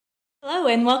Hello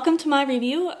and welcome to my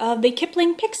review of the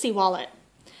Kipling Pixi wallet.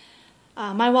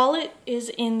 My wallet is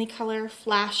in the color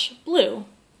Flash Blue.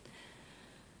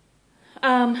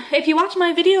 If you watched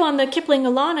my video on the Kipling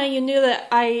Alana, you knew that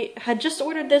I had just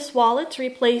ordered this wallet to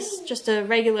replace just a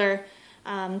regular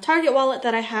Target wallet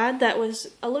that I had that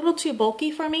was a little too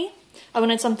bulky for me. I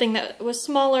wanted something that was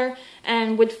smaller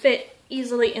and would fit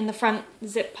easily in the front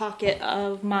zip pocket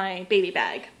of my baby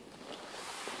bag.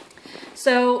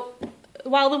 So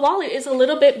while the wallet is a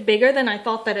little bit bigger than I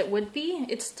thought that it would be,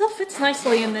 it still fits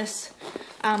nicely in this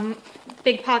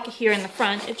big pocket here in the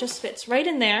front. It just fits right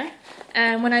in there.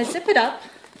 And when I zip it up,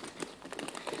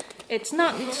 it's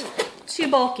not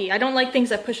too bulky. I don't like things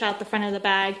that push out the front of the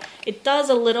bag. It does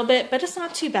a little bit, but it's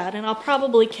not too bad, and I'll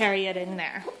probably carry it in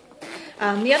there.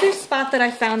 The other spot that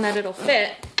I found that it'll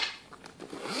fit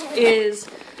is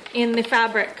in the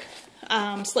fabric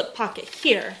slip pocket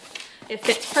here. It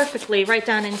fits perfectly right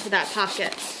down into that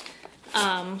pocket.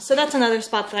 So that's another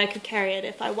spot that I could carry it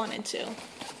if I wanted to.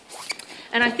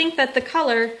 And I think that the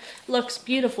color looks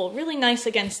beautiful, really nice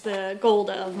against the gold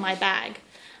of my bag.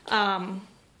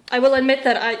 I will admit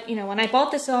that when I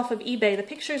bought this off of eBay, the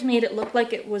pictures made it look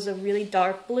like it was a really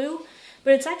dark blue,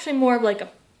 but it's actually more of like a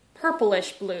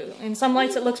purplish blue. In some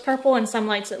lights it looks purple, in some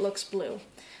lights it looks blue.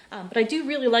 But I do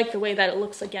really like the way that it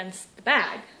looks against the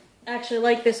bag. I actually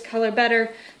like this color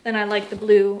better than I like the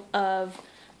blue of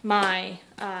my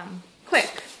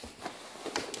Quick.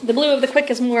 The blue of the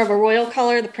Quick is more of a royal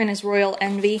color. The print is Royal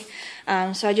Envy.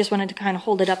 So I just wanted to kind of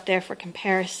hold it up there for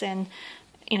comparison.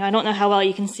 You know, I don't know how well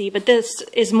you can see, but this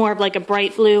is more of like a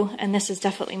bright blue, and this is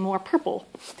definitely more purple.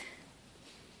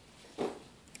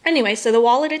 Anyway, so the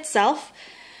wallet itself,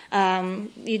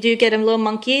 you do get a little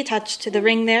monkey attached to the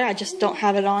ring there. I just don't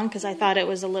have it on because I thought it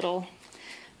was a little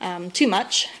too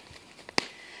much.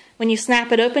 When you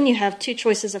snap it open, you have two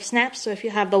choices of snaps. So if you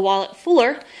have the wallet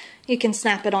fuller, you can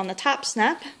snap it on the top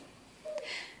snap.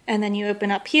 And then you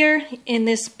open up here. In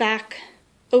this back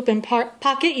open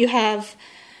pocket, you have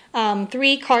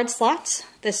 3 card slots.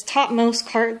 This topmost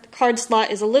card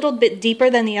slot is a little bit deeper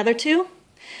than the other two,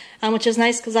 which is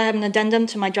nice because I have an addendum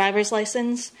to my driver's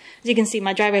license. As you can see,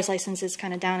 my driver's license is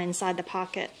kind of down inside the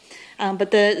pocket. But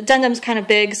the addendum's kind of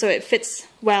big, so it fits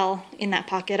well in that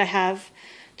pocket. I have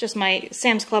just my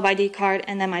Sam's Club ID card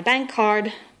and then my bank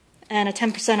card and a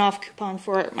 10% off coupon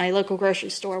for my local grocery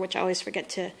store, which I always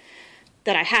forget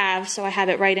that I have, so I have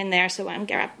it right in there. So when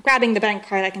I'm grabbing the bank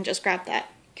card, I can just grab that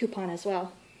coupon as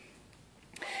well.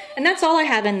 And that's all I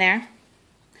have in there.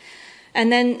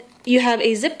 And then you have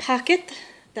a zip pocket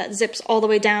that zips all the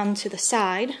way down to the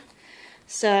side.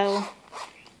 So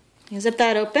you zip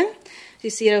that open.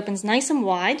 You see it opens nice and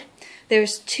wide.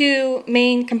 There's 2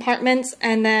 main compartments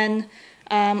and then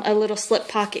a little slip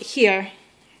pocket here.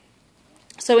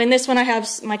 So in this one I have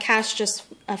my cash just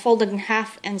folded in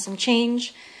half and some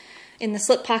change. In the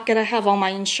slip pocket I have all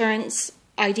my insurance,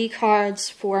 ID cards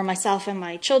for myself and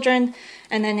my children.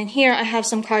 And then in here I have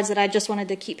some cards that I just wanted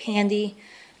to keep handy,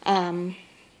 some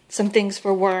things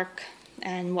for work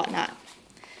and whatnot.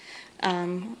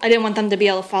 I didn't want them to be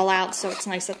able to fall out, so it's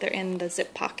nice that they're in the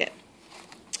zip pocket.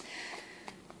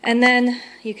 And then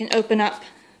you can open up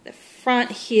the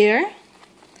front here,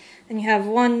 and you have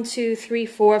 1, 2, 3,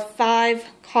 4, 5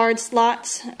 card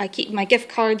slots. I keep my gift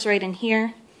cards right in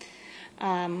here.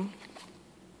 And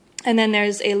then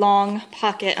there's a long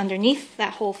pocket underneath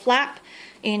that whole flap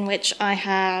in which I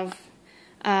have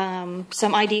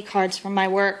some ID cards from my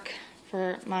work,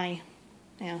 for my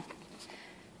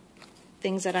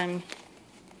things that I'm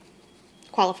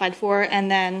qualified for.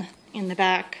 And then in the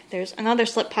back there's another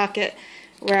slip pocket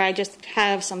where I just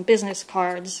have some business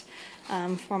cards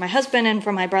for my husband and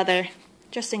for my brother,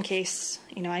 just in case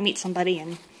I meet somebody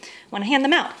and want to hand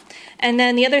them out. And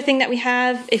then the other thing that we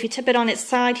have, if you tip it on its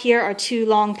side here, are 2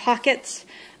 long pockets.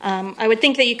 I would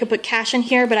think that you could put cash in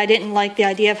here, but I didn't like the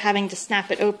idea of having to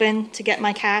snap it open to get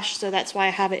my cash, so that's why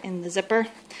I have it in the zipper.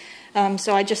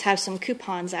 So I just have some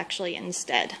coupons actually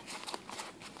instead.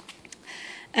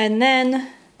 And then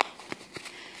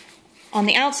on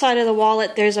the outside of the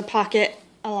wallet there's a pocket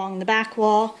along the back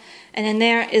wall, and in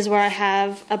there is where I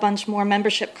have a bunch more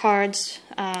membership cards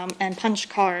and punch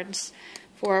cards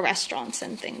for restaurants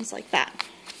and things like that.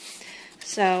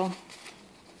 So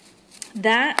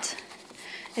that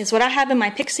is what I have in my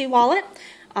Pixi wallet.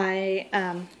 I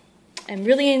am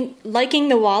really liking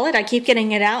the wallet. I keep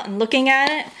getting it out and looking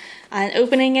at it and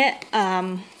opening it.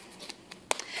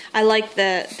 I like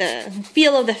the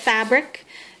feel of the fabric.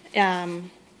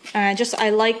 I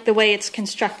like the way it's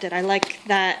constructed. I like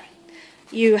that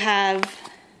you have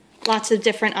lots of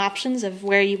different options of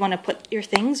where you want to put your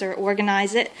things or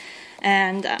organize it.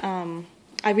 And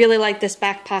I really like this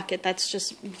back pocket that's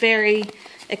just very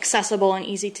accessible and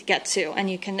easy to get to, and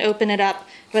you can open it up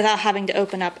without having to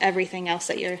open up everything else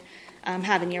that you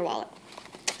have in your wallet.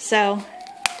 So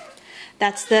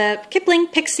that's the Kipling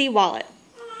Pixi wallet.